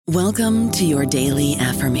Welcome to your daily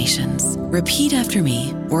affirmations. Repeat after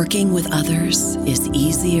me. Working with others is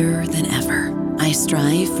easier than ever. I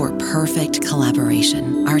strive for perfect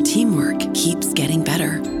collaboration. Our teamwork keeps getting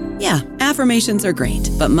better. Yeah, affirmations are great,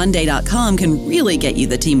 but Monday.com can really get you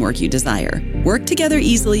the teamwork you desire. Work together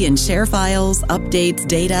easily and share files, updates,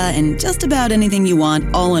 data, and just about anything you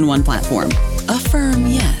want all in one platform. Affirm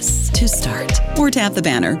yes to start, or tap the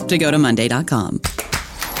banner to go to Monday.com.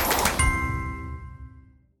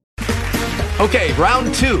 Okay,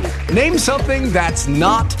 round two. Name something that's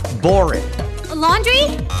not boring. A laundry?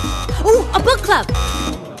 Ooh, a book club.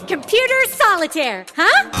 Computer solitaire,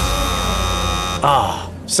 huh?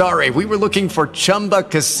 Ah, sorry, we were looking for Chumba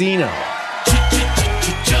Casino.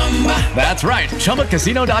 That's right,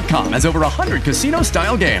 ChumbaCasino.com has over 100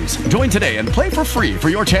 casino-style games. Join today and play for free for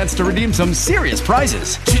your chance to redeem some serious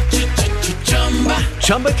prizes.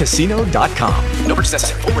 ChumbaCasino.com. No purchase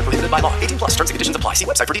necessary. Void where prohibited by law. 18+ terms and conditions apply. See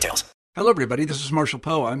website for details. Hello, everybody. This is Marshall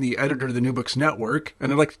Poe. I'm the editor of the New Books Network,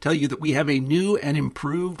 and I'd like to tell you that we have a new and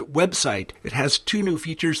improved website. It has two new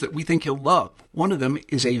features that we think you'll love. One of them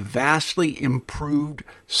is a vastly improved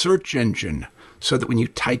search engine, so that when you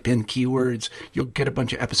type in keywords, you'll get a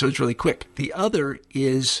bunch of episodes really quick. The other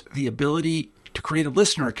is the ability to create a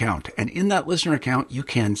listener account. And in that listener account, you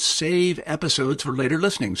can save episodes for later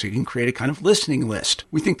listening. So you can create a kind of listening list.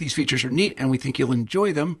 We think these features are neat, and we think you'll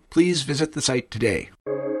enjoy them. Please visit the site today.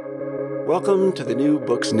 Welcome to the New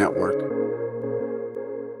Books Network.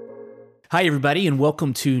 Hi, everybody, and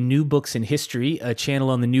welcome to New Books in History, a channel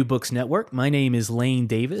on the New Books Network. My name is Lane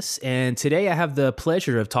Davis, and today I have the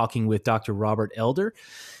pleasure of talking with Dr. Robert Elder.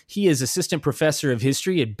 He is assistant professor of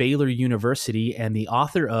history at Baylor University and the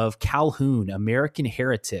author of Calhoun, American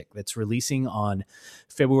Heretic, that's releasing on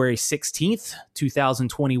February 16th,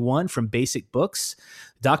 2021 from Basic Books.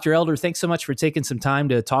 Dr. Elder, thanks so much for taking some time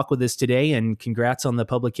to talk with us today, and congrats on the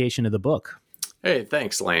publication of the book. Hey,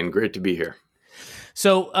 thanks, Lane. Great to be here.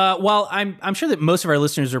 So while I'm sure that most of our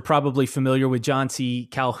listeners are probably familiar with John C.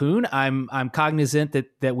 Calhoun, I'm cognizant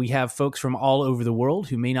that we have folks from all over the world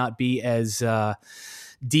who may not be as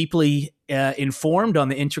deeply informed on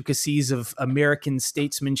the intricacies of American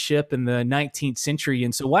statesmanship in the 19th century.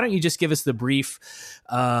 And so why don't you just give us the brief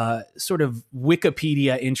sort of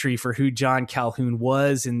Wikipedia entry for who John Calhoun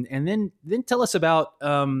was, and then tell us about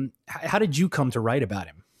how did you come to write about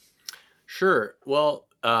him? Sure. Well,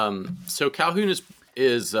 so Calhoun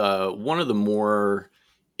is one of the more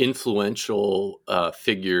influential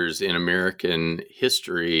figures in American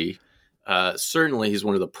history. Certainly, he's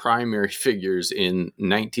one of the primary figures in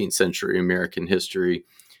 19th century American history.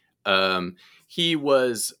 He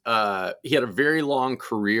had a very long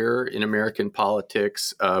career in American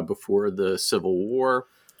politics before the Civil War.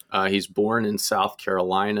 He's born in South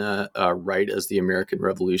Carolina right as the American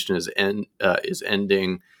Revolution is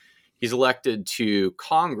ending. He's elected to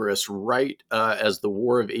Congress right as the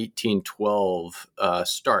War of 1812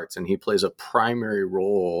 starts, and he plays a primary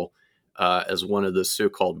role as one of the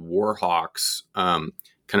so-called war hawks, kind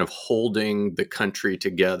of holding the country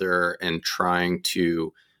together and trying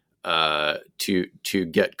to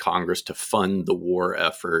get Congress to fund the war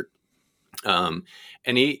effort.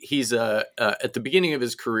 And he's at the beginning of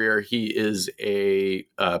his career, he is a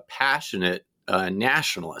passionate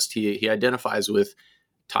nationalist. He identifies with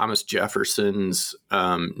Thomas Jefferson's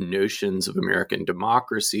notions of American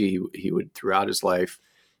democracy. He would, throughout his life,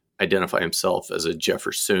 identify himself as a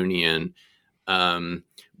Jeffersonian.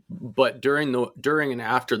 But during and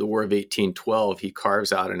after the War of 1812, he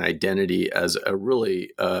carves out an identity as a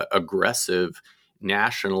really aggressive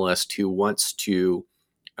nationalist who wants to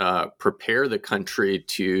prepare the country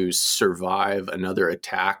to survive another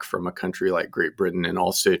attack from a country like Great Britain, and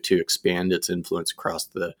also to expand its influence across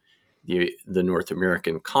the North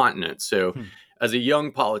American continent. So as a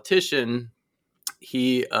young politician,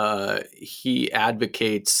 he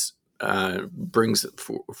advocates, brings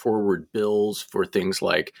forward bills for things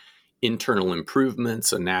like internal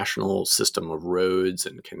improvements, a national system of roads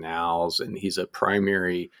and canals, and he's a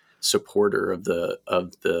primary supporter of the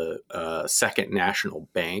Second National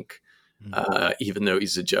Bank, even though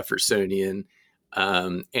he's a Jeffersonian,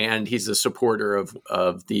 and he's a supporter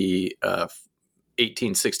of the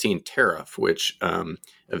 1816 tariff, which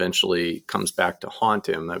eventually comes back to haunt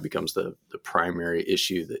him. That becomes the primary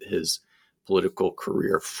issue that his political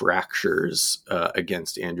career fractures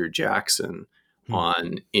against Andrew Jackson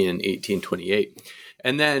in 1828.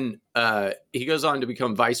 And then he goes on to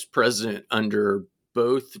become vice president under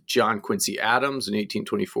both John Quincy Adams in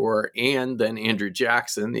 1824 and then Andrew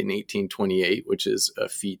Jackson in 1828, which is a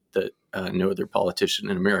feat that no other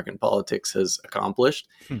politician in American politics has accomplished.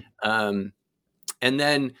 And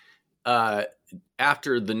then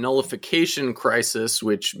after the nullification crisis,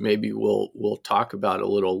 which maybe we'll talk about a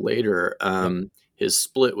little later, his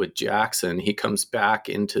split with Jackson, he comes back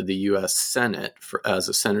into the U.S. Senate as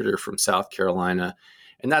a senator from South Carolina.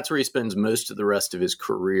 And that's where he spends most of the rest of his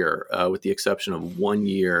career, with the exception of 1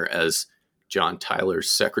 year as John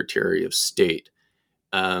Tyler's Secretary of State.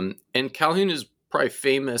 And Calhoun is probably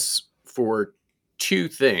famous for two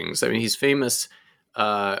things. I mean, he's famous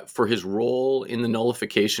for his role in the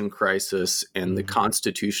nullification crisis and the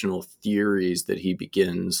constitutional theories that he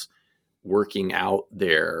begins working out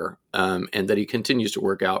there, and that he continues to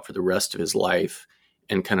work out for the rest of his life,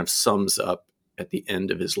 and kind of sums up at the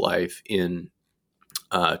end of his life in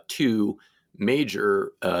two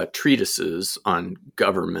major treatises on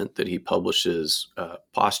government that he publishes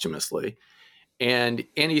posthumously. And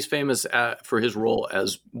he's famous for his role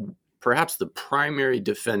as perhaps the primary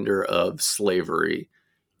defender of slavery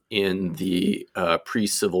in the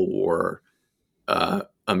pre-Civil War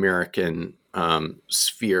American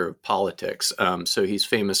sphere of politics. So he's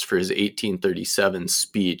famous for his 1837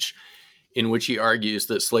 speech, in which he argues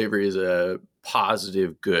that slavery is a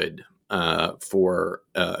positive good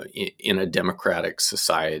in a democratic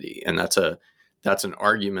society, and that's an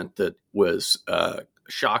argument that was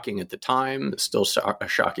shocking at the time, still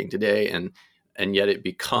shocking today, and yet it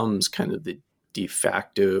becomes kind of the de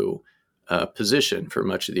facto position for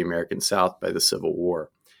much of the American South by the Civil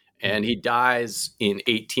War. And he dies in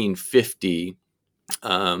 1850,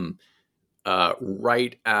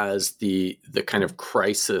 right as the kind of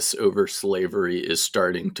crisis over slavery is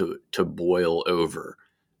starting to boil over.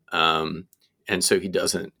 And so he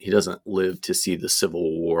doesn't live to see the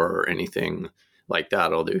Civil War or anything like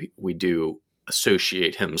that, although we do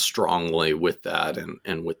associate him strongly with that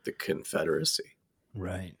and with the Confederacy.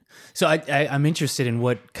 Right. So I'm interested in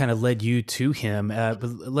what kind of led you to him. But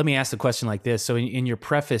let me ask the question like this. So in your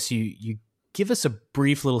preface, you give us a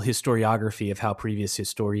brief little historiography of how previous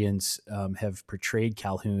historians have portrayed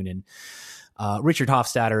Calhoun. And Richard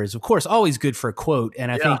Hofstadter is, of course, always good for a quote. And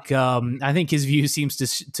I think his view seems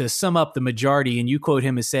to sum up the majority. And you quote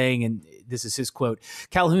him as saying, and this is his quote,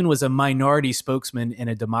 Calhoun was a minority spokesman in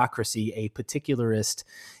a democracy, a particularist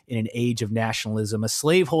in an age of nationalism, a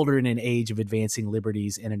slaveholder in an age of advancing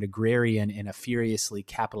liberties, and an agrarian in a furiously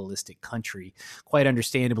capitalistic country. Quite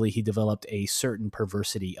understandably, he developed a certain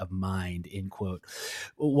perversity of mind, end quote.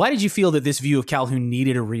 Why did you feel that this view of Calhoun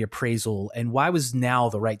needed a reappraisal, and why was now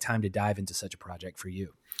the right time to dive into such a project for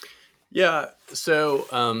you? Yeah,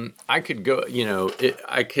 so I could go,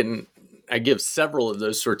 I give several of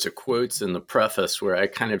those sorts of quotes in the preface where I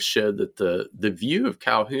kind of showed that the view of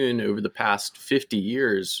Calhoun over the past 50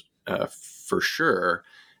 years, for sure,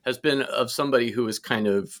 has been of somebody who is kind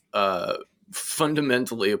of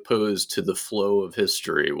fundamentally opposed to the flow of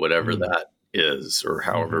history, whatever that is, or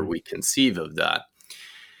however we conceive of that.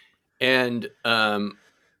 And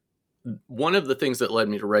one of the things that led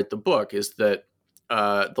me to write the book is that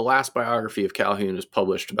the last biography of Calhoun was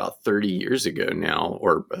published about 30 years ago now,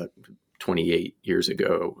 or 28 years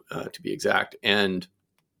ago, to be exact. And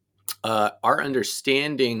our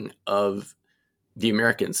understanding of the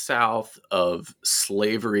American South, of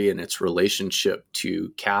slavery and its relationship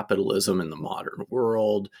to capitalism in the modern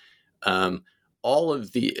world, all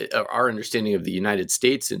of our understanding of the United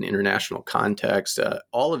States in international context,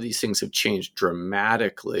 all of these things have changed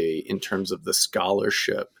dramatically in terms of the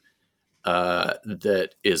scholarship that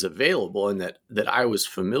is available and that I was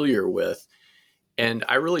familiar with. And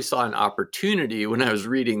I really saw an opportunity when I was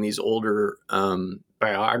reading these older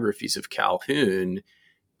biographies of Calhoun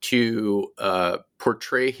to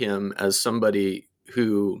portray him as somebody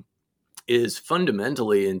who is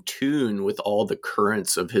fundamentally in tune with all the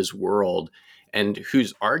currents of his world and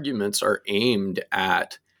whose arguments are aimed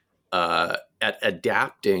at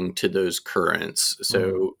adapting to those currents.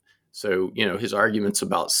 So, his arguments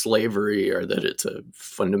about slavery are that it's a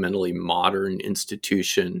fundamentally modern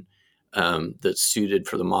institution that's suited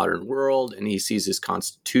for the modern world, and he sees his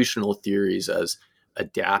constitutional theories as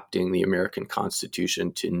adapting the American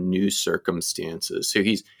Constitution to new circumstances. So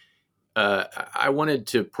I wanted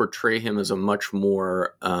to portray him as a much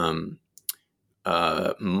more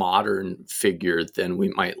modern figure than we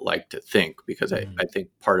might like to think, because I think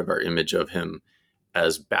part of our image of him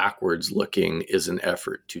as backwards looking is an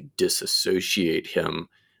effort to disassociate him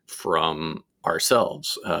from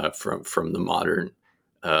ourselves, from the modern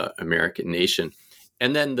American nation.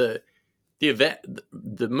 And then the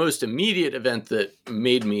most immediate event that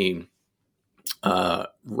made me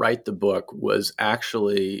write the book was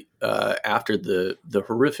actually after the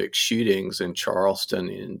horrific shootings in Charleston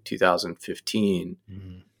in 2015.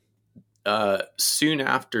 soon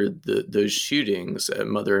after those shootings at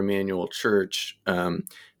Mother Emanuel Church,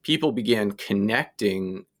 people began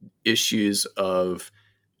connecting issues of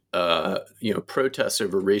protests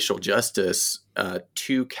over racial justice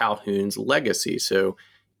to Calhoun's legacy. So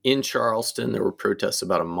in Charleston, there were protests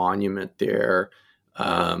about a monument there.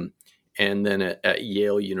 And then at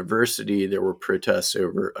Yale University, there were protests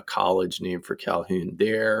over a college named for Calhoun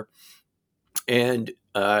there. And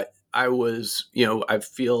I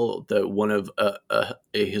feel that one of a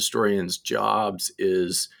historian's jobs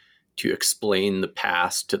is to explain the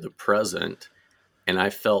past to the present. And I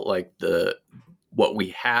felt like what we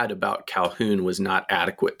had about Calhoun was not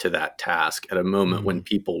adequate to that task at a moment when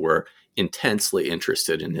people were intensely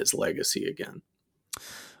interested in his legacy again.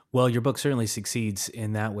 Well, your book certainly succeeds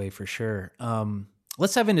in that way for sure.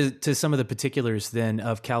 Let's dive into some of the particulars then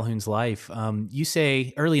of Calhoun's life. You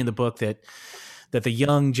say early in the book that the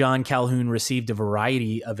young John Calhoun received a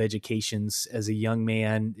variety of educations as a young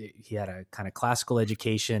man. He had a kind of classical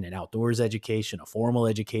education, an outdoors education, a formal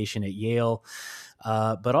education at Yale,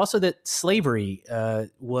 but also that slavery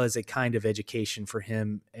was a kind of education for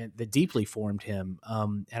him that deeply formed him.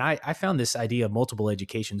 And I found this idea of multiple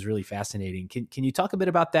educations really fascinating. Can you talk a bit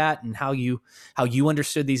about that and how you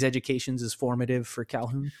understood these educations as formative for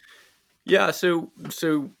Calhoun? Yeah, so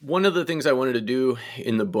one of the things I wanted to do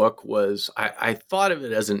in the book was I thought of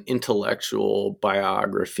it as an intellectual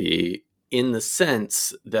biography in the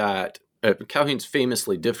sense that Calhoun's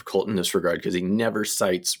famously difficult in this regard because he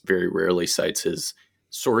very rarely cites his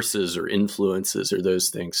sources or influences or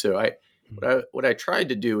those things. So what I tried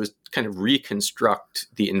to do was kind of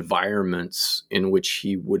reconstruct the environments in which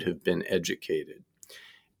he would have been educated.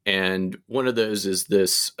 And one of those is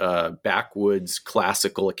this backwoods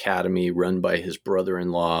classical academy run by his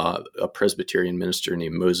brother-in-law, a Presbyterian minister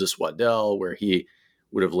named Moses Waddell, where he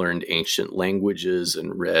would have learned ancient languages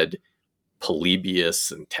and read Polybius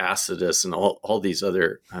and Tacitus and all these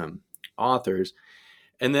other authors.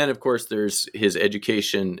 And then, of course, there's his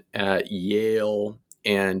education at Yale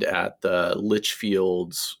and at the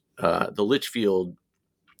Litchfield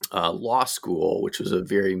Law School, which was a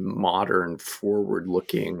very modern,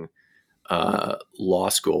 forward-looking law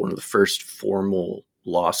school, one of the first formal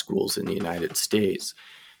law schools in the United States.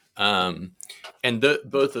 And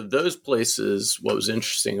both of those places, what was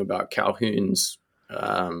interesting about Calhoun's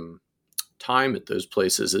time at those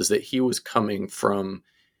places is that he was coming from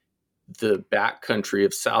the backcountry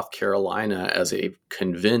of South Carolina as a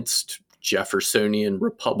convinced Jeffersonian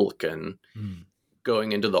Republican,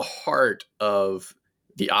 going into the heart of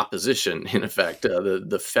the opposition, in effect,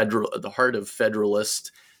 the heart of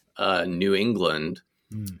Federalist New England.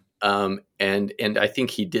 And I think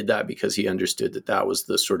he did that because he understood that was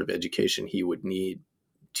the sort of education he would need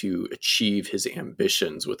to achieve his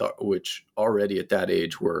ambitions, which already at that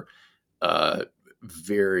age were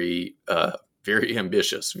very, very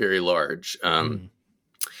ambitious, very large. And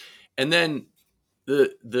then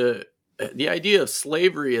the idea of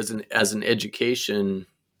slavery as an education,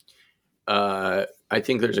 I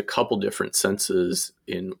think there's a couple different senses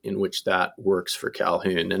in which that works for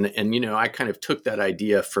Calhoun. And I kind of took that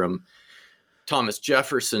idea from Thomas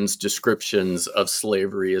Jefferson's descriptions of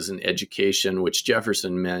slavery as an education, which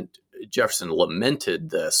Jefferson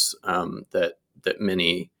lamented this, that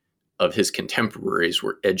many of his contemporaries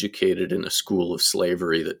were educated in a school of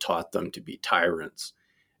slavery that taught them to be tyrants.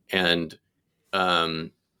 And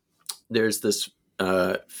there's this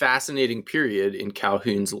fascinating period in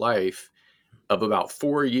Calhoun's life of about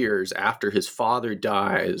 4 years after his father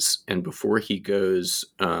dies and before he goes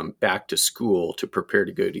back to school to prepare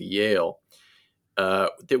to go to Yale,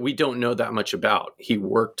 that we don't know that much about. He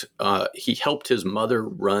helped his mother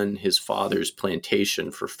run his father's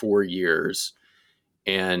plantation for 4 years,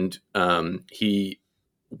 and he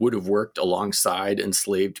would have worked alongside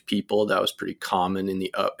enslaved people. That was pretty common in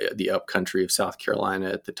the upcountry of South Carolina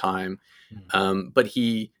at the time. But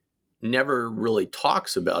he never really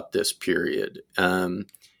talks about this period.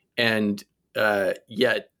 And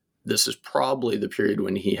yet this is probably the period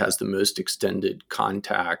when he has the most extended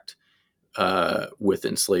contact with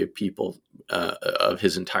enslaved people of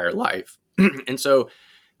his entire life. And so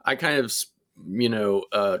I kind of,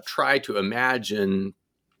 try to imagine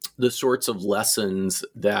the sorts of lessons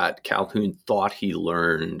that Calhoun thought he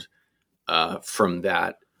learned from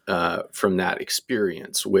that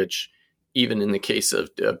experience, which even in the case of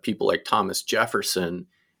people like Thomas Jefferson,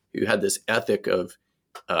 who had this ethic of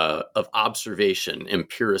observation,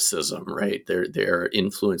 empiricism, right? They're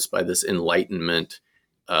influenced by this Enlightenment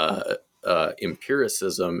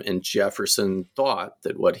empiricism, and Jefferson thought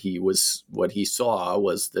that what he saw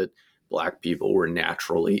was that Black people were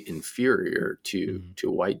naturally inferior to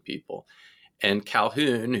white people. And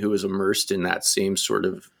Calhoun, who was immersed in that same sort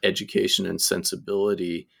of education and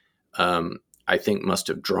sensibility, I think must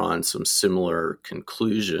have drawn some similar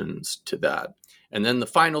conclusions to that. And then the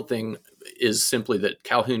final thing is simply that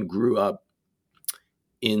Calhoun grew up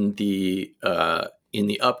in the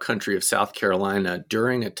upcountry of South Carolina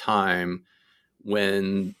during a time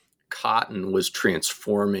when cotton was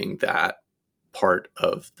transforming that part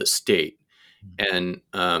of the state, and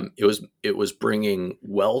it was bringing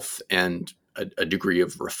wealth and a degree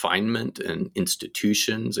of refinement and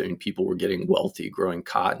institutions. I mean, people were getting wealthy growing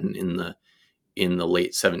cotton in the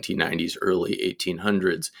late 1790s, early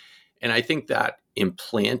 1800s, and I think that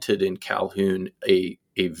implanted in Calhoun a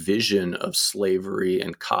vision of slavery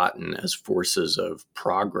and cotton as forces of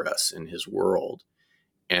progress in his world.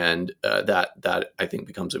 And that I think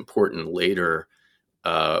becomes important later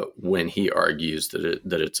when he argues that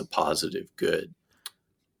it's a positive good.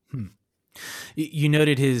 You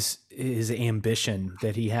noted his ambition,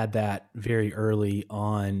 that he had that very early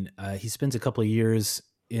on. He spends a couple of years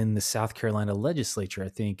in the South Carolina legislature, I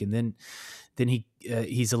think, and then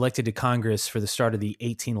he's elected to Congress for the start of the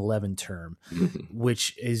 1811 term,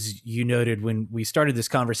 which, as you noted when we started this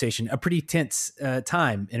conversation, a pretty tense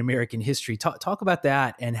time in American history. Talk about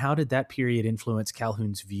that, and how did that period influence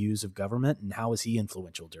Calhoun's views of government, and how was he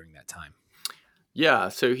influential during that time? Yeah,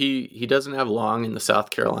 so he doesn't have long in the South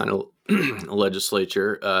Carolina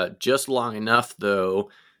legislature, just long enough, though,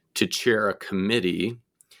 to chair a committee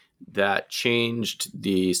that changed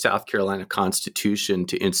the South Carolina Constitution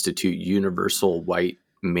to institute universal white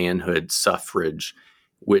manhood suffrage,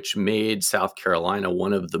 which made South Carolina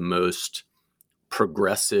one of the most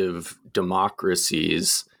progressive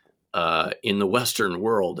democracies in the Western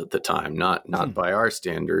world at the time, not by our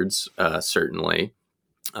standards, certainly.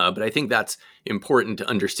 But I think that's important to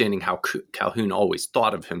understanding how Calhoun always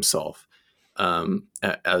thought of himself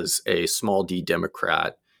as a small d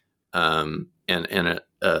Democrat, and a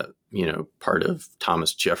part of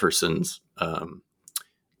Thomas Jefferson's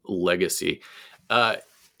legacy.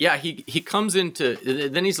 He comes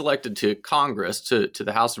then he's elected to Congress, to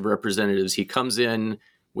the House of Representatives. He comes in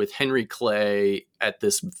with Henry Clay at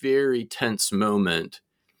this very tense moment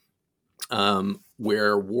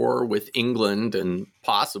where war with England and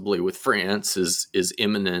possibly with France is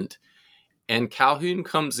imminent. And Calhoun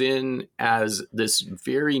comes in as this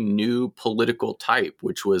very new political type,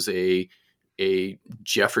 which was a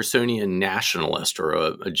Jeffersonian nationalist,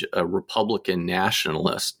 or a Republican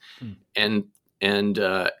nationalist. And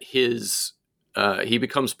he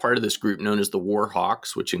becomes part of this group known as the War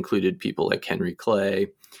Hawks, which included people like Henry Clay,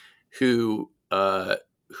 who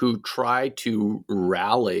tried to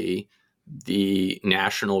rally the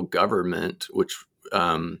national government, which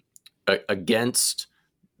against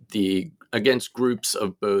groups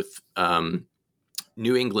of both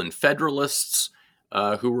New England Federalists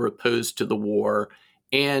who were opposed to the war,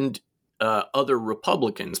 and other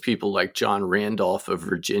Republicans, people like John Randolph of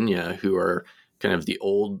Virginia, who are kind of the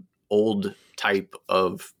old type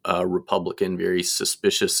of Republican, very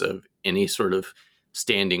suspicious of any sort of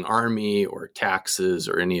standing army or taxes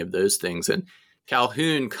or any of those things. And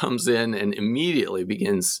Calhoun comes in and immediately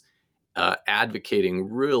begins advocating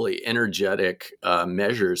really energetic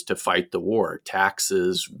measures to fight the war,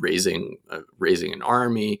 taxes, raising an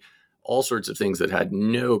army, all sorts of things that had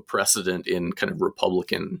no precedent in kind of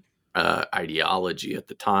Republican ideology at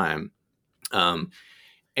the time.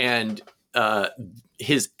 And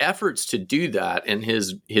his efforts to do that, and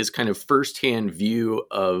his kind of firsthand view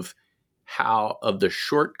of the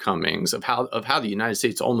shortcomings of how the United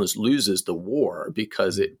States almost loses the war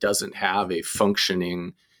because it doesn't have a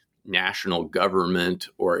functioning national government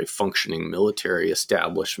or a functioning military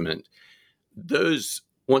establishment. Those,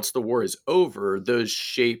 once the war is over, those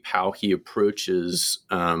shape how he approaches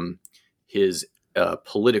his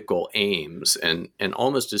political aims. And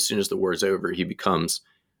almost as soon as the war is over, he becomes,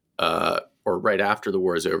 or right after the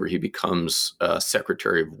war is over, he becomes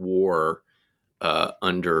Secretary of War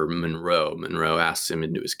under Monroe. Monroe asks him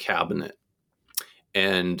into his cabinet.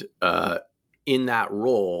 And in that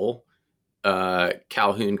role,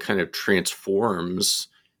 Calhoun kind of transforms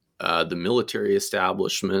the military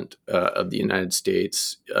establishment of the United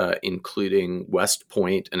States, including West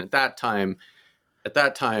Point. And at that time,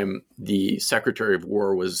 the Secretary of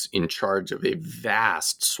War was in charge of a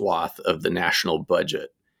vast swath of the national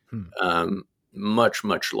budget, much,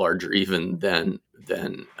 much larger even than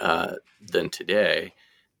today.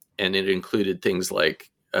 And it included things like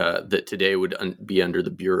that today would be under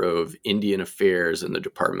the Bureau of Indian Affairs and the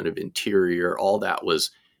Department of Interior. All that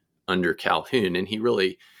was under Calhoun. And he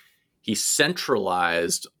really he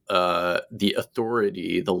centralized the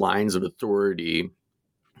authority, the lines of authority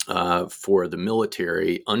for the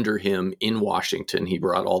military under him in Washington. He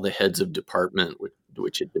brought all the heads of department,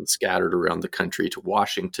 which had been scattered around the country, to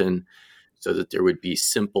Washington so that there would be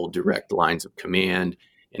simple, direct lines of command.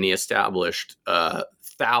 And he established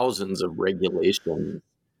thousands of regulations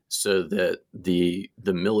so that the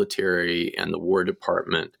military and the War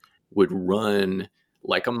Department would run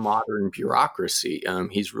like a modern bureaucracy.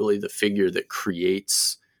 He's really the figure that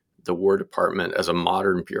creates the War Department as a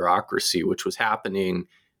modern bureaucracy, which was happening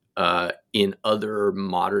in other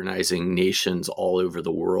modernizing nations all over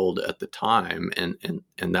the world at the time, and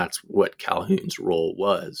that's what Calhoun's role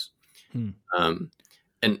was.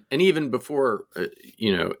 And even before,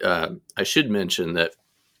 I should mention that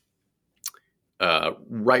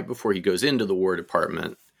right before he goes into the War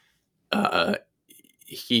Department,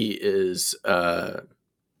 he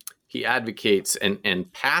advocates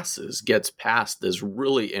and gets past this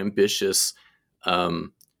really ambitious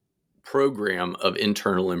program of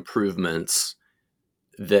internal improvements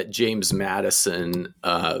that James Madison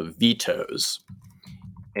vetoes.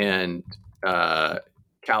 And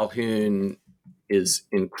Calhoun is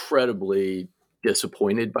incredibly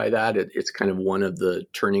disappointed by that. It's kind of one of the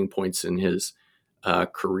turning points in his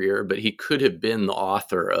career, but he could have been the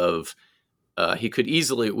author of, he could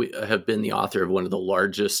easily have been the author of one of the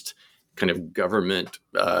largest kind of government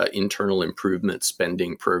internal improvement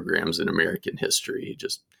spending programs in American history. He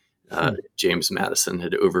just, James Madison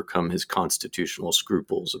had overcome his constitutional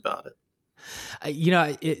scruples about it.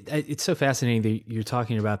 It's so fascinating that you're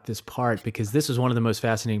talking about this part, because this is one of the most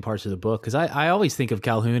fascinating parts of the book. Because I always think of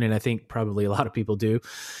Calhoun, and I think probably a lot of people do,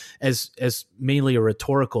 as mainly a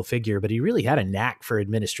rhetorical figure, but he really had a knack for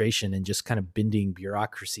administration and just kind of bending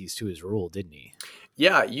bureaucracies to his rule, didn't he?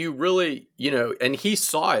 Yeah, you really, and he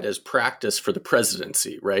saw it as practice for the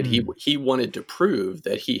presidency, right? He wanted to prove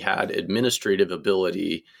that he had administrative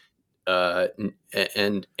ability, and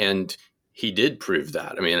he did prove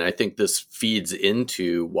that. I mean, I think this feeds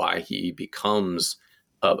into why he becomes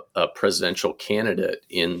a presidential candidate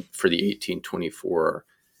for the 1824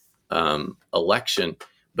 election.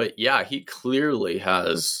 But yeah, he clearly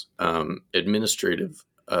has administrative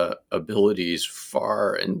abilities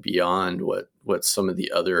far and beyond what some of the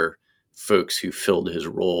other folks who filled his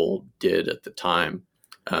role did at the time.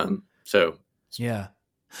 Yeah.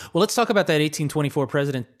 Well, let's talk about that 1824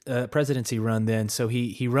 presidency run then. So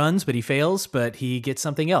he runs, but he fails, but he gets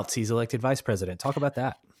something else. He's elected vice president. Talk about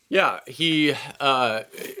that. Yeah,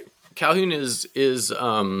 Calhoun is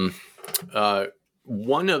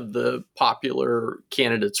one of the popular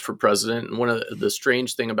candidates for president. And one of the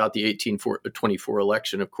strange thing about the 1824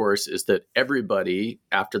 election, of course, is that everybody,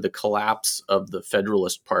 after the collapse of the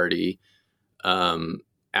Federalist Party,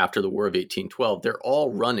 after the War of 1812, they're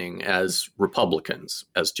all running as Republicans,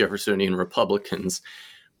 as Jeffersonian Republicans.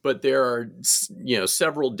 But there are,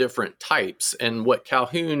 several different types. And what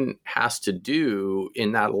Calhoun has to do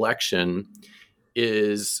in that election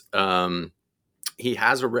is he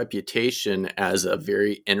has a reputation as a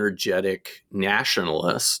very energetic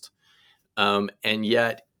nationalist. And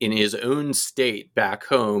yet in his own state back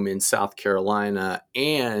home in South Carolina,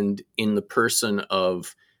 and in the person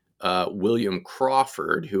of William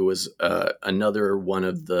Crawford, who was another one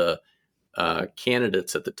of the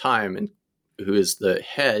candidates at the time, and who is the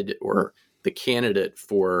head or the candidate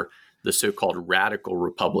for the so-called radical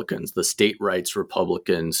Republicans, the state rights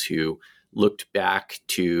Republicans, who looked back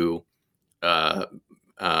to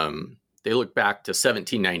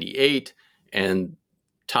 1798 and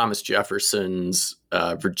Thomas Jefferson's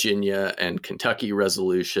Virginia and Kentucky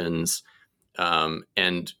resolutions,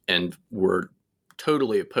 and were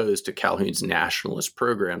totally opposed to Calhoun's nationalist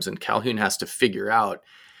programs. And Calhoun has to figure out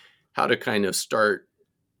how to kind of start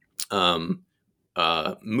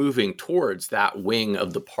moving towards that wing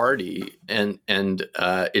of the party. And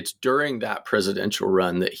it's during that presidential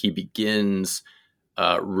run that he begins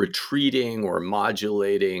retreating or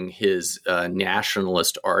modulating his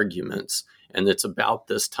nationalist arguments. And it's about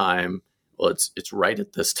this time, well, it's right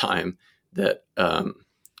at this time that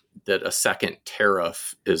that a second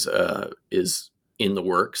tariff is in the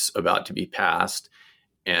works, about to be passed.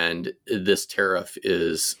 And this tariff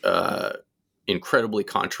is incredibly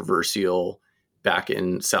controversial back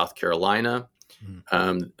in South Carolina.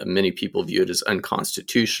 Many people view it as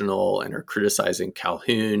unconstitutional and are criticizing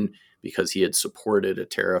Calhoun because he had supported a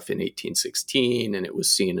tariff in 1816, and it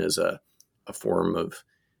was seen as a form of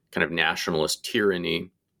kind of nationalist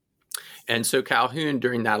tyranny. And so Calhoun,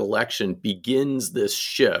 during that election, begins this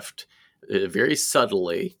shift very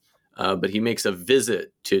subtly, but he makes a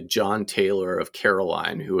visit to John Taylor of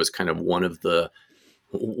Caroline, who was kind of one of the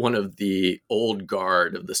one of the old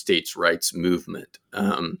guard of the states' rights movement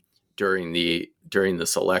during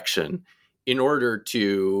this election, in order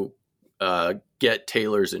to get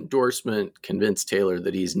Taylor's endorsement, convince Taylor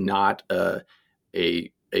that he's not a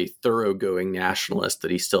thoroughgoing nationalist,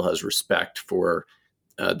 that he still has respect for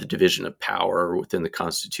the division of power within the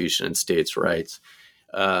Constitution and states' rights.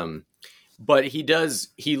 But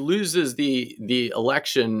he loses the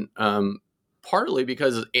election partly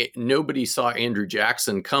because nobody saw Andrew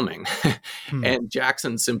Jackson coming. And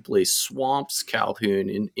Jackson simply swamps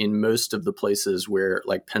Calhoun in most of the places where,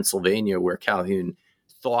 like Pennsylvania, where Calhoun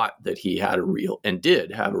thought that he had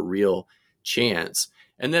did have a real chance.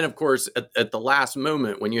 And then, of course, at the last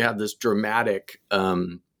moment, when you have this dramatic,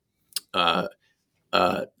 not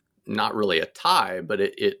really a tie, but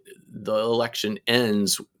the election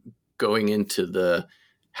ends going into the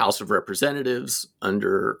House of Representatives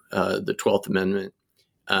under the 12th Amendment.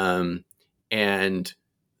 And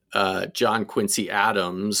John Quincy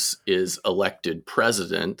Adams is elected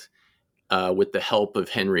president with the help of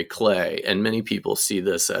Henry Clay. And many people see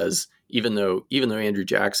this as, even though Andrew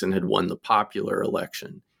Jackson had won the popular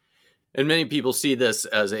election, and many people see this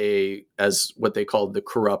as what they called the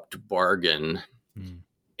corrupt bargain.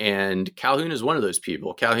 And Calhoun is one of those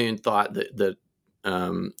people. Calhoun thought that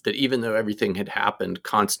even though everything had happened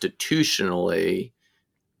constitutionally,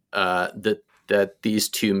 that these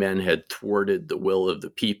two men had thwarted the will of the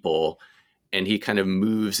people, and he kind of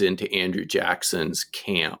moves into Andrew Jackson's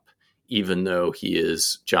camp, even though he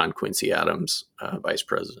is John Quincy Adams' vice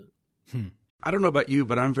president. I don't know about you,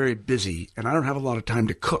 but I'm very busy and I don't have a lot of time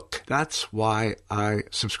to cook. That's why I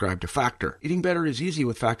subscribe to Factor. Eating better is easy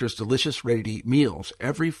with Factor's delicious, ready-to-eat meals.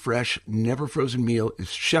 Every fresh, never frozen meal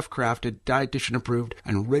is chef-crafted, dietitian approved,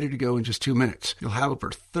 and ready to go in just 2 minutes. You'll have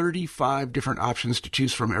over 35 different options to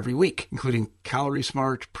choose from every week, including Calorie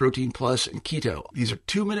Smart, Protein Plus, and Keto. These are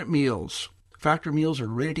 2-minute meals. Factor meals are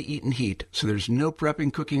ready to eat and heat, so there's no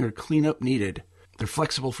prepping, cooking, or cleanup needed. They're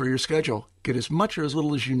flexible for your schedule. Get as much or as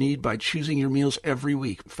little as you need by choosing your meals every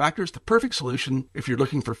week. Factor is the perfect solution if you're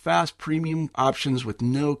looking for fast, premium options with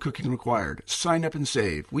no cooking required. Sign up and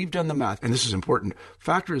save. We've done the math, and this is important.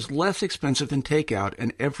 Factor is less expensive than takeout,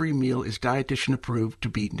 and every meal is dietitian approved to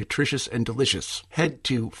be nutritious and delicious. Head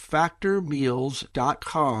to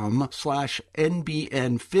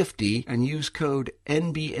factormeals.com/NBN50 and use code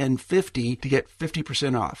NBN50 to get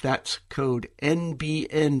 50% off. That's code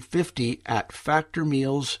NBN50 at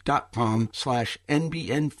factormeals.com/NBN50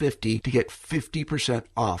 to get 50%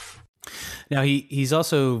 off. Now, he's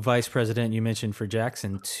also vice president, you mentioned, for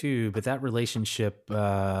Jackson too, but that relationship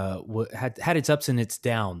had its ups and its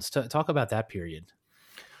downs. Talk about that period.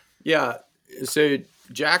 Yeah. So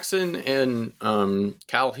Jackson and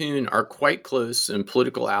Calhoun are quite close and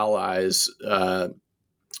political allies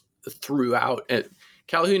throughout.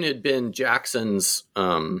 Calhoun had been Jackson's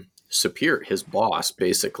superior, his boss,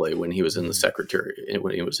 basically, when he was in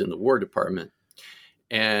when he was in the War Department.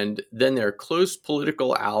 And then they're close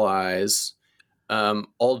political allies,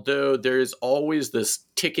 although there's always this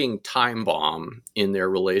ticking time bomb in their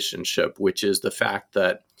relationship, which is the fact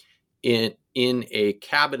that in a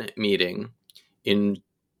cabinet meeting in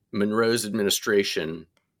Monroe's administration,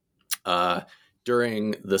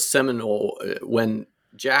 during the Seminole, when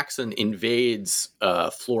Jackson invades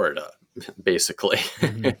Florida, basically.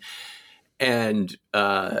 And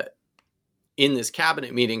in this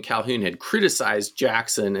cabinet meeting, Calhoun had criticized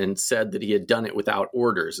Jackson and said that he had done it without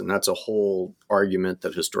orders. And that's a whole argument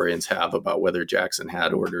that historians have about whether Jackson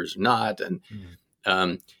had orders or not.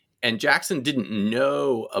 And Jackson didn't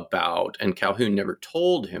know about, and Calhoun never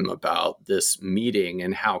told him about, this meeting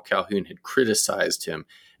and how Calhoun had criticized him.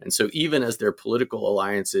 And so even as their political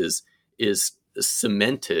alliance is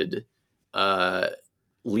cemented,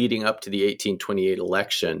 leading up to the 1828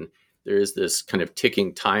 election, there is this kind of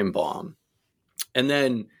ticking time bomb. And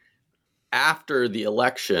then after the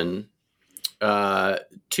election,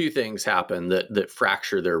 two things happen that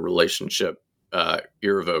fracture their relationship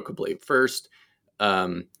irrevocably. First,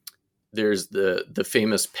 there's the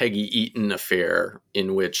famous Peggy Eaton affair,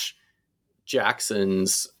 in which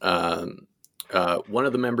Jackson's one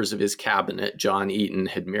of the members of his cabinet, John Eaton,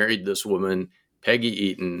 had married this woman, Peggy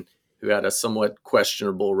Eaton, who had a somewhat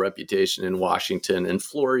questionable reputation in Washington, and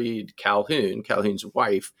Floride Calhoun, Calhoun's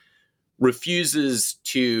wife, refuses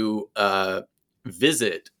to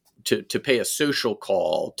visit, to pay a social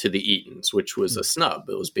call to the Eatons, which was a snub.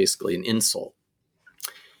 It was basically an insult.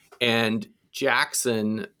 And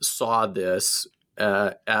Jackson saw this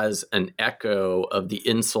as an echo of the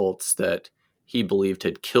insults that he believed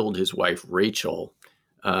had killed his wife, Rachel,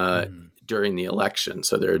 during the election.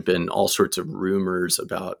 So there had been all sorts of rumors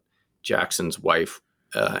about Jackson's wife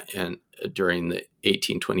and during the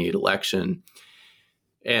 1828 election.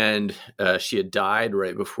 And she had died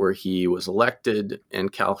right before he was elected.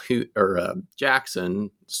 And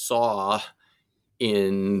Jackson saw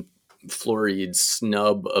in Florede's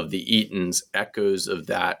snub of the Eatons echoes of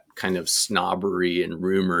that kind of snobbery and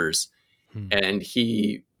rumors. And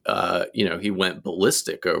he went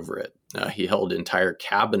ballistic over it. He held entire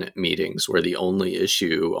cabinet meetings where the only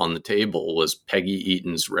issue on the table was Peggy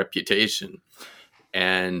Eaton's reputation.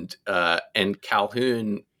 And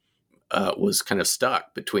Calhoun was kind of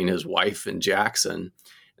stuck between his wife and Jackson. And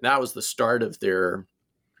that was the start of their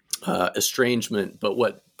estrangement. But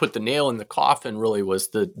what put the nail in the coffin really was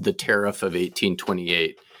the Tariff of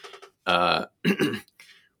 1828,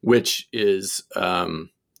 which is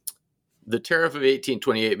the Tariff of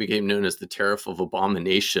 1828 became known as the Tariff of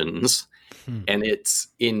Abominations. And it's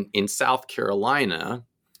in South Carolina,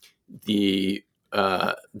 the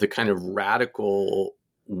kind of radical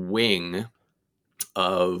wing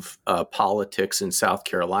of politics in South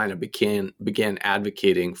Carolina began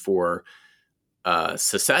advocating for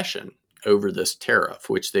secession over this tariff,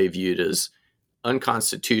 which they viewed as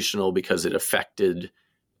unconstitutional because it affected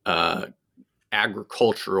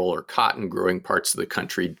agricultural or cotton growing parts of the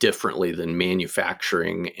country differently than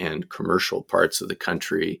manufacturing and commercial parts of the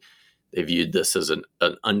country. They viewed this as an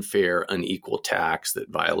unfair, unequal tax that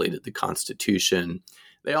violated the Constitution.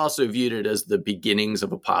 They also viewed it as the beginnings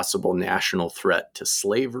of a possible national threat to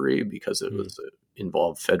slavery because it was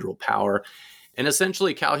involved federal power. And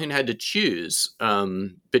essentially, Calhoun had to choose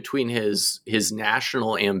between his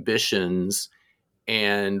national ambitions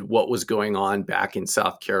and what was going on back in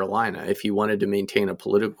South Carolina. If he wanted to maintain a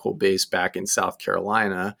political base back in South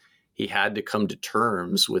Carolina, he had to come to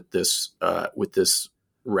terms with this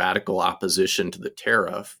radical opposition to the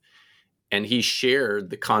tariff. And he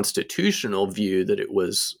shared the constitutional view that it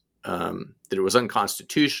was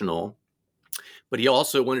unconstitutional, but he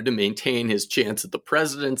also wanted to maintain his chance at the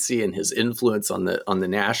presidency and his influence on the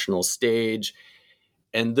national stage.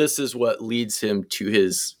 And this is what leads him to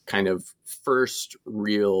his kind of first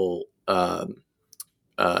real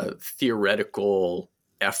theoretical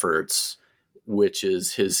efforts, which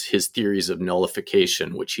is his theories of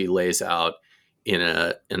nullification, which he lays out in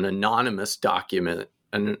an anonymous document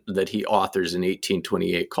that he authors in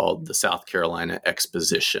 1828 called the South Carolina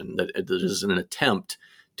Exposition. That is an attempt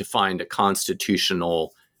to find a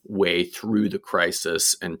constitutional way through the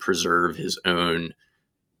crisis and preserve his own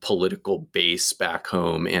political base back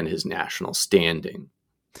home and his national standing.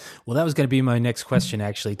 Well, that was going to be my next question,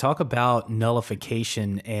 actually. Talk about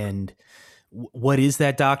nullification and what is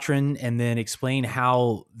that doctrine, and then explain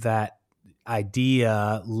how that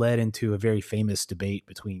idea led into a very famous debate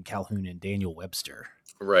between Calhoun and Daniel Webster.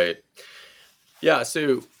 Right. Yeah.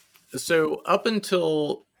 So up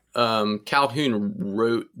until Calhoun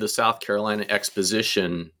wrote the South Carolina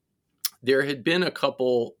Exposition, there had been a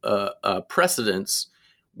couple precedents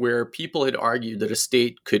where people had argued that a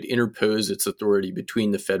state could interpose its authority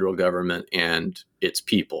between the federal government and its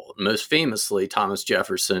people. Most famously, Thomas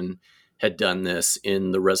Jefferson had done this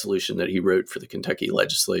in the resolution that he wrote for the Kentucky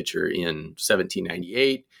legislature in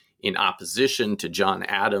 1798 in opposition to John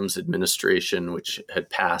Adams' administration, which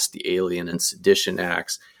had passed the Alien and Sedition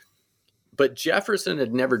Acts. But Jefferson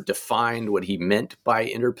had never defined what he meant by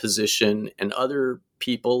interposition, and other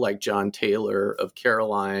people like John Taylor of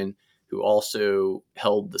Caroline, who also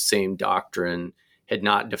held the same doctrine, had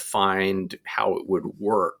not defined how it would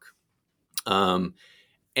work. And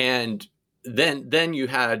then you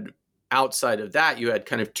had, outside of that, you had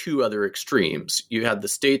kind of two other extremes. You had the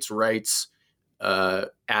states' rights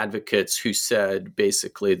advocates who said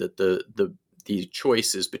basically that the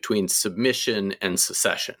choice is between submission and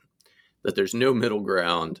secession, that there's no middle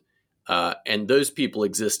ground. And those people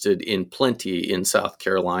existed in plenty in South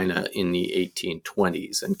Carolina in the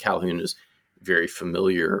 1820s, and Calhoun is very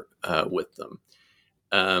familiar with them.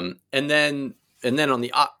 And then on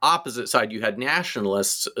the opposite side, you had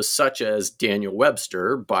nationalists such as Daniel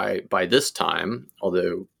Webster by this time,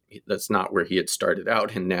 although that's not where he had started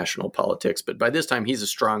out in national politics. But by this time, he's a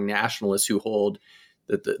strong nationalist who hold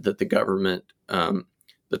that the government,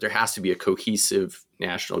 that there has to be a cohesive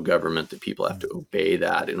national government, that people have to obey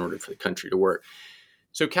that in order for the country to work.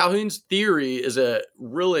 So Calhoun's theory is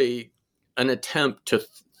really an attempt to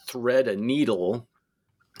thread a needle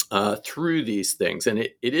through these things. And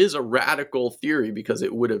it is a radical theory because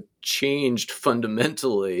it would have changed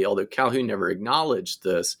fundamentally, although Calhoun never acknowledged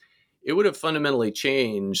this, it would have fundamentally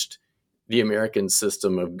changed the American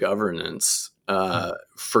system of governance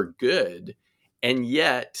for good. And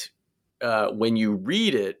yet, when you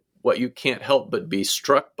read it, what you can't help but be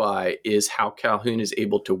struck by is how Calhoun is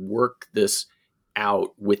able to work this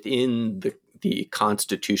out within the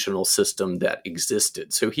constitutional system that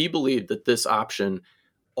existed. So he believed that this option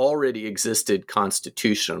already existed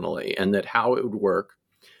constitutionally, and that how it would work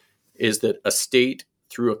is that a state,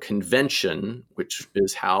 through a convention, which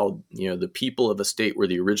is how the people of a state were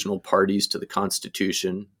the original parties to the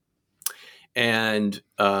Constitution, and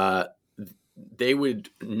they would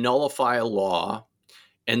nullify a law,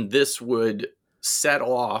 and this would set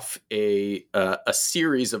off a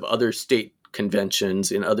series of other state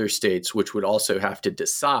conventions in other states, which would also have to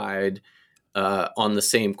decide on the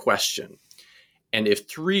same question. And if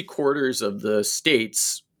 3/4 of the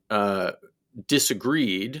states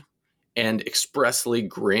disagreed and expressly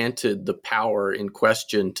granted the power in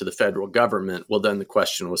question to the federal government, well, then the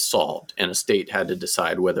question was solved, and a state had to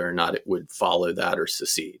decide whether or not it would follow that or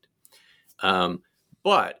secede.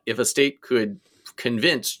 But if a state could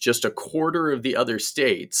convince just 1/4 of the other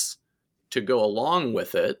states to go along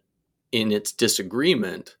with it in its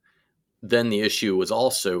disagreement, then the issue was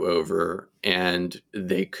also over, and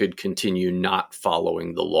they could continue not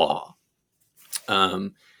following the law.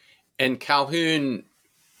 And Calhoun,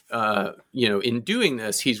 in doing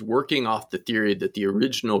this, he's working off the theory that the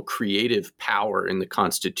original creative power in the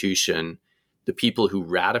Constitution, the people who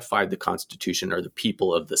ratified the Constitution, are the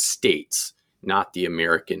people of the states, not the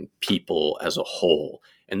American people as a whole.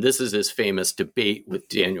 And this is his famous debate with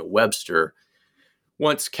Daniel Webster.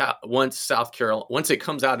 Once it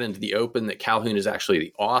comes out into the open that Calhoun is actually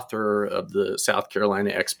the author of the South Carolina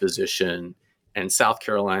Exposition, and South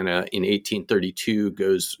Carolina in 1832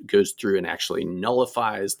 goes through and actually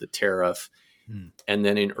nullifies the tariff. And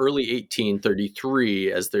then in early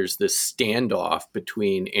 1833, as there's this standoff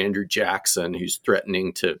between Andrew Jackson, who's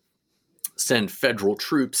threatening to send federal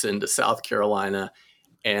troops into South Carolina,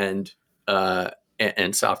 and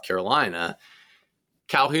South Carolina,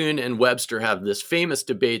 Calhoun and Webster have this famous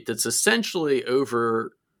debate that's essentially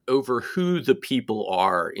over who the people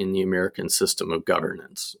are in the American system of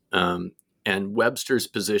governance. And Webster's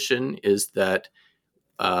position is that,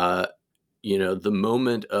 the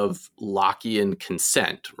moment of Lockean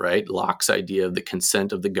consent, right? Locke's idea of the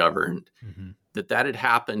consent of the governed, that had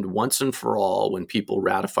happened once and for all when people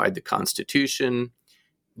ratified the Constitution,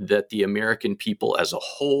 that the American people as a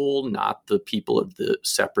whole, not the people of the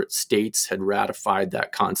separate states, had ratified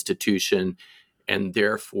that Constitution, and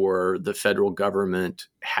therefore the federal government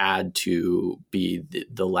had to be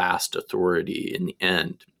the last authority in the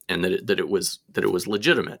end, and that it was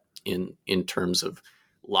legitimate in terms of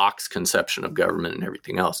Locke's conception of government and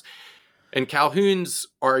everything else. And Calhoun's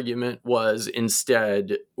argument was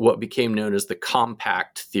instead what became known as the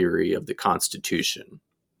compact theory of the Constitution,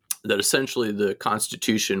 that essentially the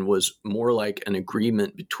Constitution was more like an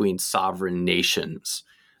agreement between sovereign nations,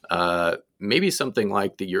 maybe something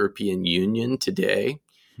like the European Union today,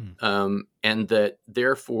 and that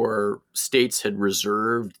therefore states had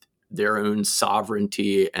reserved their own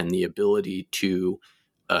sovereignty and the ability to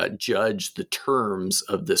judge the terms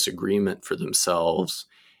of this agreement for themselves,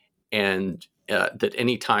 and that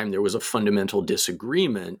any time there was a fundamental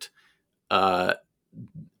disagreement, a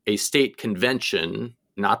state convention,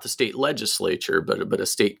 not the state legislature, but a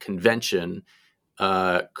state convention,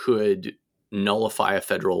 could nullify a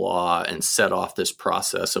federal law and set off this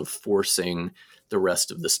process of forcing the rest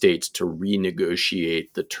of the states to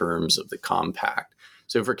renegotiate the terms of the compact.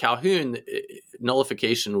 So for Calhoun,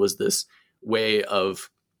 nullification was this way of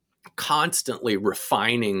constantly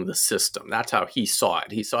refining the system. That's how he saw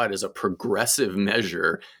it. He saw it as a progressive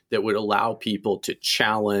measure that would allow people to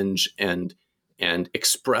challenge and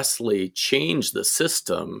expressly change the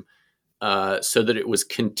system so that it was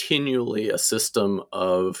continually a system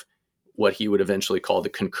of what he would eventually call the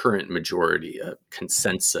concurrent majority, a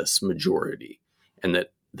consensus majority, and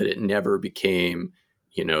that it never became,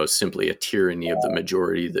 simply a tyranny of the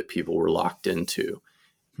majority that people were locked into.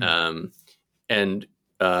 And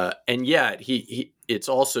yet it's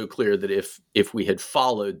also clear that if we had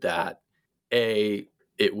followed that,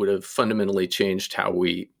 it would have fundamentally changed how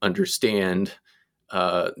we understand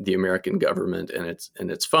the American government and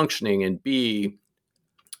its functioning, and B,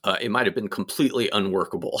 it might have been completely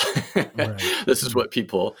unworkable. Right. This is what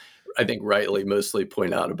people, I think, rightly mostly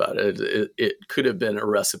point out about it. It could have been a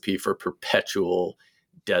recipe for perpetual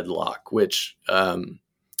deadlock, which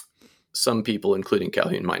some people, including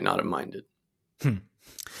Calhoun, might not have minded.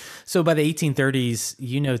 So by the 1830s,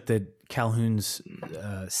 you note that Calhoun's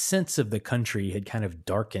sense of the country had kind of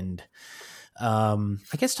darkened. I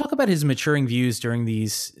guess talk about his maturing views during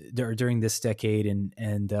this decade,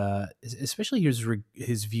 and especially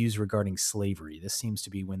his views regarding slavery. This seems to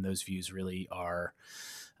be when those views really are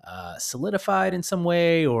solidified in some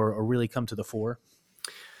way, or really come to the fore.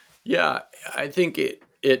 Yeah, I think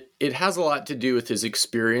it has a lot to do with his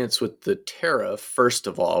experience with the tariff, first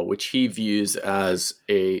of all, which he views as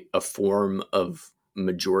a form of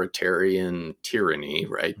majoritarian tyranny,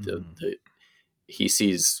 right? He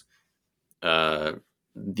sees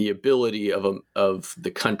the ability of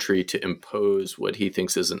the country to impose what he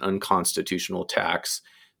thinks is an unconstitutional tax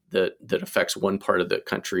that affects one part of the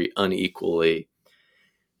country unequally.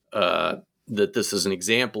 That this is an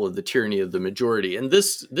example of the tyranny of the majority, and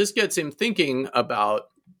this gets him thinking about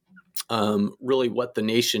really what the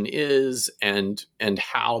nation is and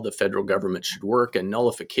how the federal government should work. And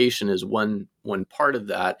nullification is one part of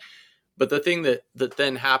that. But the thing that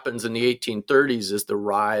then happens in the 1830s is the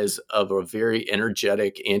rise of a very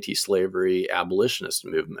energetic anti-slavery abolitionist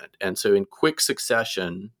movement. And so in quick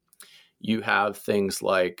succession, you have things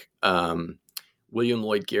like William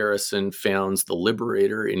Lloyd Garrison founds the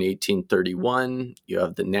Liberator in 1831. You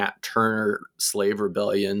have the Nat Turner slave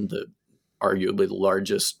rebellion, arguably the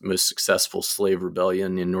largest, most successful slave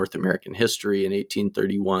rebellion in North American history in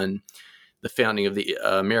 1831. The founding of the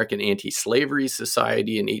American Anti-Slavery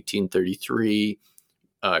Society in 1833.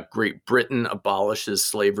 Great Britain abolishes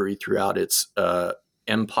slavery throughout its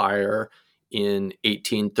empire in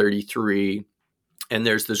 1833. And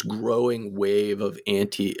there's this growing wave of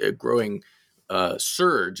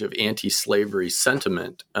surge of anti-slavery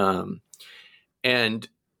sentiment. And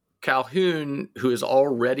Calhoun, who is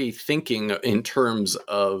already thinking in terms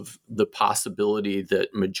of the possibility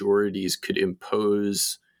that majorities could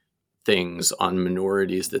impose things on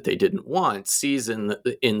minorities that they didn't want, sees in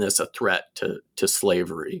this a threat to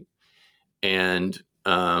slavery. And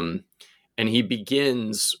he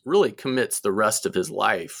really commits the rest of his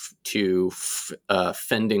life to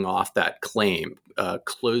fending off that claim,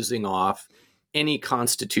 closing off any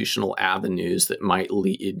constitutional avenues that might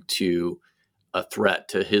lead to a threat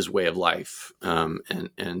to his way of life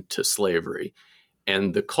and to slavery.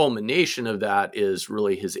 And the culmination of that is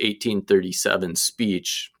really his 1837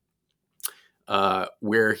 speech,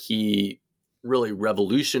 where he really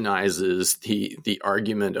revolutionizes the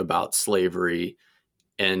argument about slavery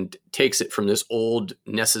and takes it from this old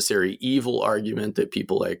necessary evil argument that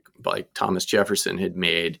people like Thomas Jefferson had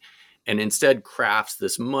made, and instead crafts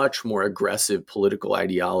this much more aggressive political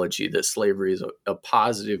ideology that slavery is a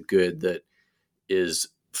positive good that is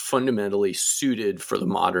fundamentally suited for the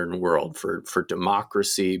modern world, for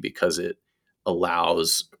democracy, because it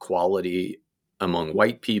allows equality among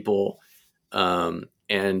white people,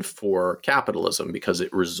 and for capitalism, because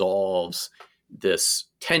it resolves this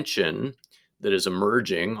tension that is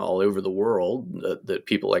emerging all over the world that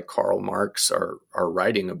people like Karl Marx are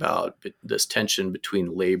writing about, this tension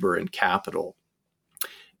between labor and capital.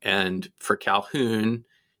 And for Calhoun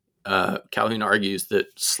argues that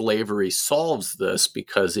slavery solves this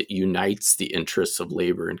because it unites the interests of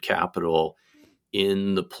labor and capital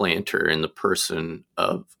in the planter, in the person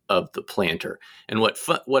of the planter. And what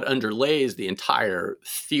underlays the entire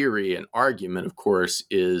theory and argument, of course,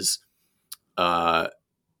 is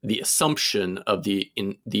the assumption of the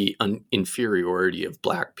inferiority of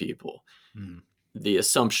Black people, the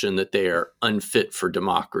assumption that they are unfit for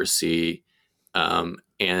democracy,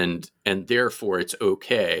 and therefore it's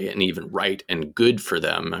okay and even right and good for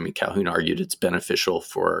them. I mean, Calhoun argued it's beneficial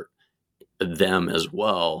for them as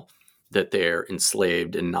well that they're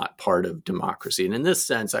enslaved and not part of democracy. And in this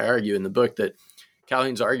sense, I argue in the book that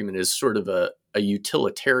Calhoun's argument is sort of a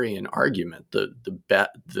utilitarian argument, the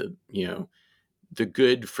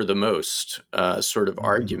good for the most sort of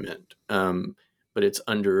argument. But it's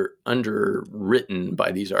underwritten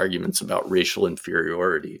by these arguments about racial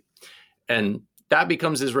inferiority. And that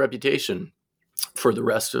becomes his reputation for the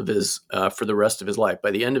rest of his life.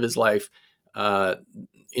 By the end of his life,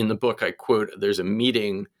 in the book, I quote, there's a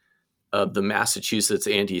meeting of the Massachusetts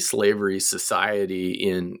Anti-Slavery Society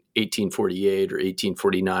in 1848 or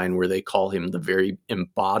 1849, where they call him the very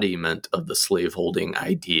embodiment of the slaveholding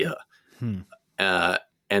idea.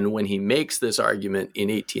 And when he makes this argument in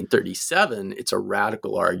 1837, it's a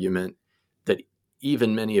radical argument that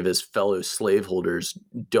even many of his fellow slaveholders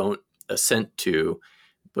don't assent to.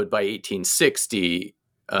 But by 1860,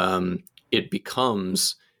 it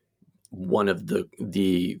becomes one of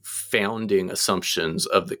the founding assumptions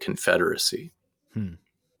of the Confederacy.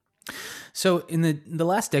 So in the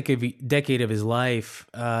last decade of his life,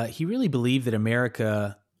 he really believed that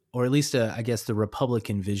America, or at least I guess the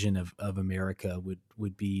Republican vision of America,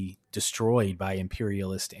 would be destroyed by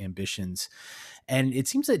imperialist ambitions. And it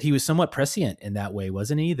seems that he was somewhat prescient in that way,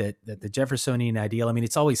 wasn't he? That the Jeffersonian ideal, I mean,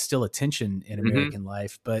 it's always still a tension in American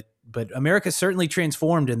life, but America certainly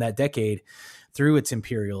transformed in that decade through its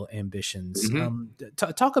imperial ambitions.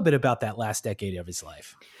 Talk a bit about that last decade of his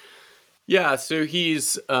life. Yeah, so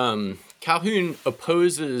he's Calhoun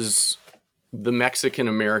opposes the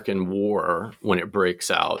Mexican-American War when it breaks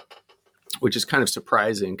out, which is kind of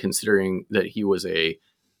surprising considering that he was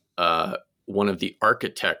one of the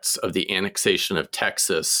architects of the annexation of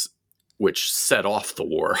Texas, which set off the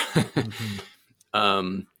war.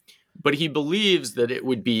 Mm-hmm. But he believes that it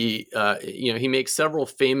would be, he makes several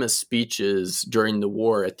famous speeches during the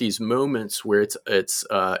war at these moments where it's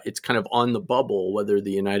kind of on the bubble whether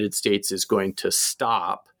the United States is going to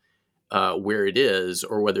stop where it is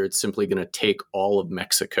or whether it's simply going to take all of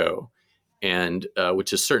Mexico, and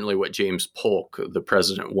which is certainly what James Polk, the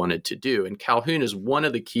president, wanted to do. And Calhoun is one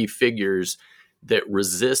of the key figures that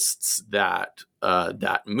resists that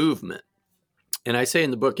movement. And I say in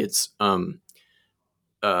the book, it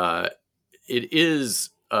is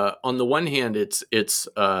on the one hand, it's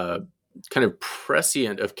kind of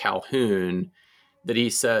prescient of Calhoun that he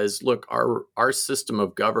says, look, our system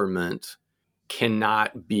of government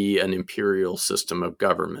cannot be an imperial system of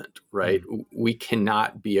government, right? Mm-hmm. We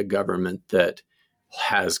cannot be a government that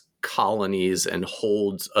has colonies and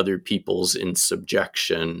holds other peoples in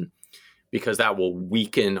subjection, because that will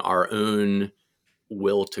weaken our own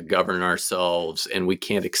will to govern ourselves, and we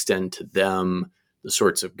can't extend to them the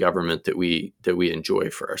sorts of government that we enjoy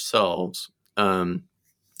for ourselves.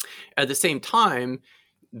 At the same time,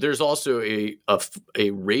 there's also a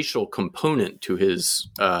racial component to his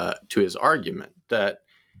argument, that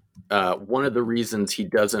one of the reasons he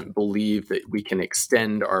doesn't believe that we can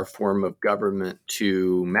extend our form of government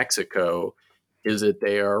to Mexico is that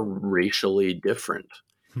they are racially different,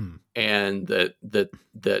 and that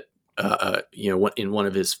in one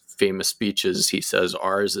of his famous speeches, he says,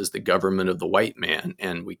 ours is the government of the white man,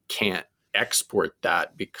 and we can't export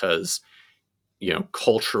that because,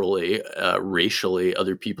 culturally, racially,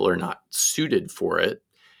 other people are not suited for it.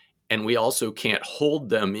 And we also can't hold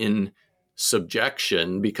them in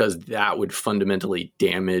subjection because that would fundamentally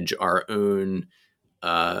damage our own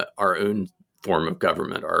form of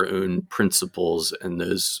government, our own principles, and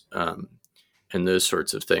those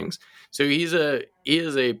sorts of things. So he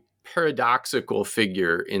is a paradoxical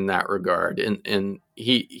figure in that regard, and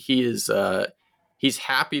he's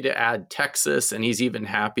happy to add Texas, and he's even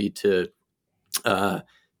happy to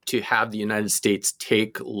have the United States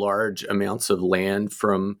take large amounts of land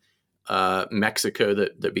from Mexico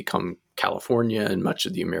that become California and much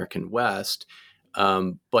of the American West.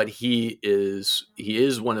 But he is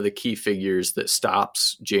one of the key figures that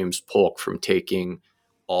stops James Polk from taking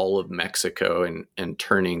all of Mexico and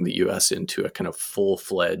turning the U.S. into a kind of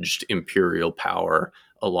full-fledged imperial power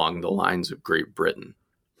along the lines of Great Britain.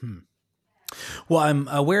 Well, I'm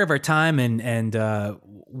aware of our time, and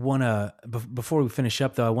want to, before we finish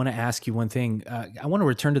up, though, I want to ask you one thing. I want to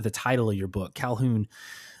return to the title of your book, Calhoun,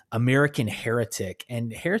 American Heretic.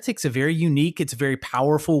 And heretic's a very unique, it's a very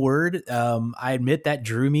powerful word. I admit that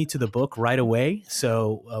drew me to the book right away.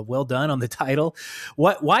 So well done on the title.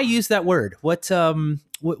 Why use that word?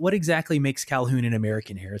 What exactly makes Calhoun an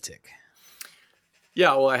American heretic?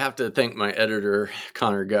 Yeah, well, I have to thank my editor,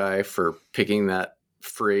 Connor Guy, for picking that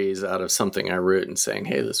phrase out of something I wrote and saying,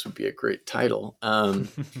 hey, this would be a great title.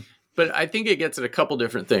 But I think it gets at a couple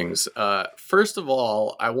different things. First of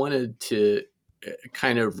all, I wanted to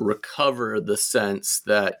kind of recover the sense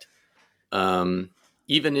that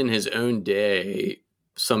even in his own day,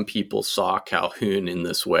 some people saw Calhoun in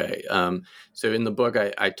this way. So in the book,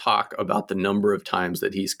 I talk about the number of times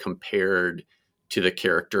that he's compared to the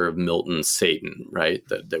character of Milton's Satan, right?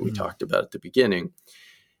 That we talked about at the beginning,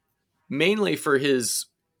 mainly for his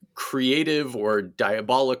creative or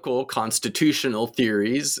diabolical constitutional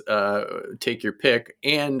theories, take your pick,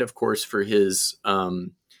 and of course for his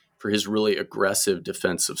really aggressive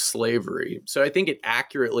defense of slavery. So I think it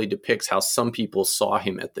accurately depicts how some people saw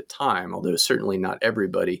him at the time, although certainly not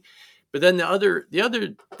everybody. But then the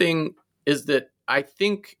other thing is that I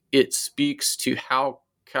think it speaks to how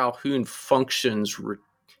Calhoun functions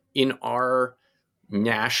in our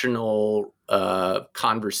national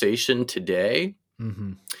conversation today,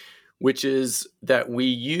 which is that we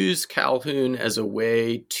use Calhoun as a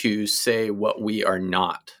way to say what we are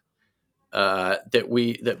not.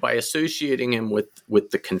 That by associating him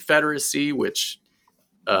with the Confederacy, which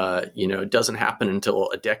doesn't happen until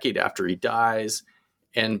a decade after he dies,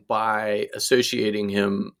 and by associating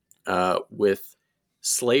him with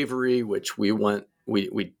slavery, which we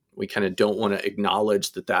kind of don't want to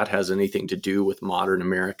acknowledge that has anything to do with modern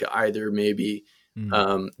America either. Maybe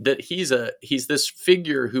that he's this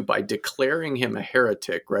figure who, by declaring him a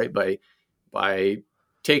heretic, right, by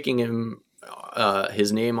taking him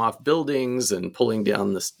his name off buildings and pulling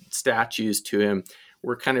down the statues to him,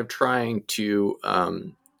 we're kind of trying to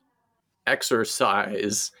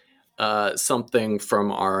exorcise something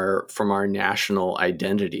from our national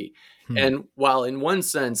identity. And while in one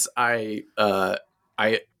sense I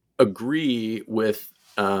agree with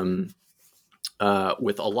a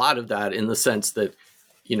lot of that, in the sense that,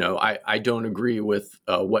 I don't agree with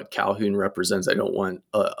what Calhoun represents. I don't want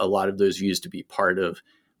a lot of those views to be part of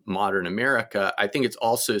modern America. I think it's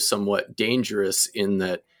also somewhat dangerous in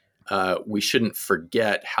that we shouldn't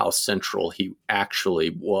forget how central he actually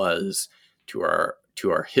was to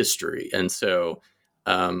our history. And so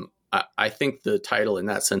I think the title in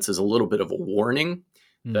that sense is a little bit of a warning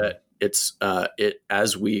that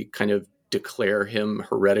as we kind of declare him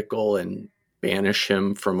heretical and banish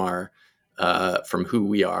him from from who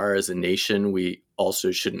we are as a nation, we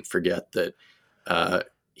also shouldn't forget that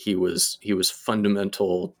he was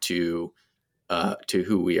fundamental to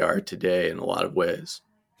who we are today in a lot of ways.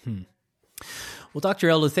 Well, Dr.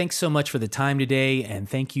 Elder, thanks so much for the time today, and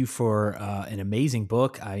thank you for an amazing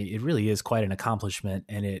book. It really is quite an accomplishment,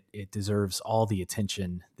 and it deserves all the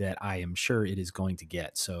attention that I am sure it is going to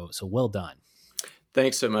get. So well done.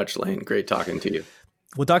 Thanks so much, Lane. Great talking to you.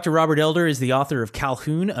 Well, Dr. Robert Elder is the author of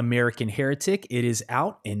Calhoun, American Heretic. It is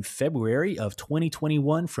out in February of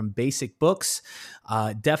 2021 from Basic Books.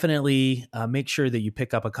 Definitely make sure that you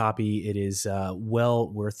pick up a copy. It is well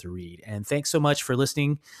worth the read. And thanks so much for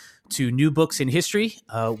listening to New Books in History.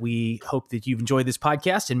 We hope that you've enjoyed this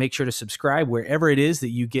podcast, and make sure to subscribe wherever it is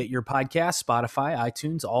that you get your podcasts, Spotify,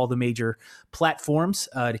 iTunes, all the major platforms,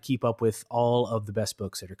 to keep up with all of the best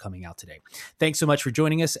books that are coming out today. Thanks so much for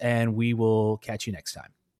joining us, and we will catch you next time.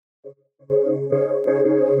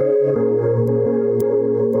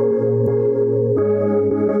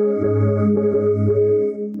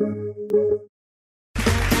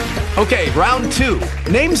 Okay, round two.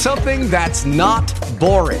 Name something that's not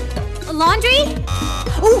boring. A laundry?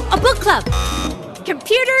 Ooh, a book club.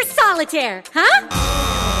 Computer solitaire, huh?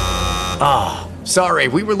 Sorry,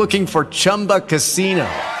 we were looking for Chumba Casino.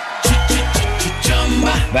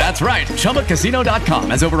 That's right. ChumbaCasino.com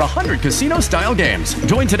has over 100 casino-style games.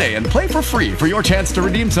 Join today and play for free for your chance to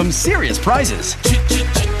redeem some serious prizes.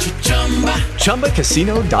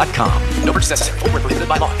 ChumbaCasino.com. No purchase necessary. Void where prohibited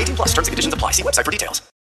by law. 18+ terms and conditions apply. See website for details.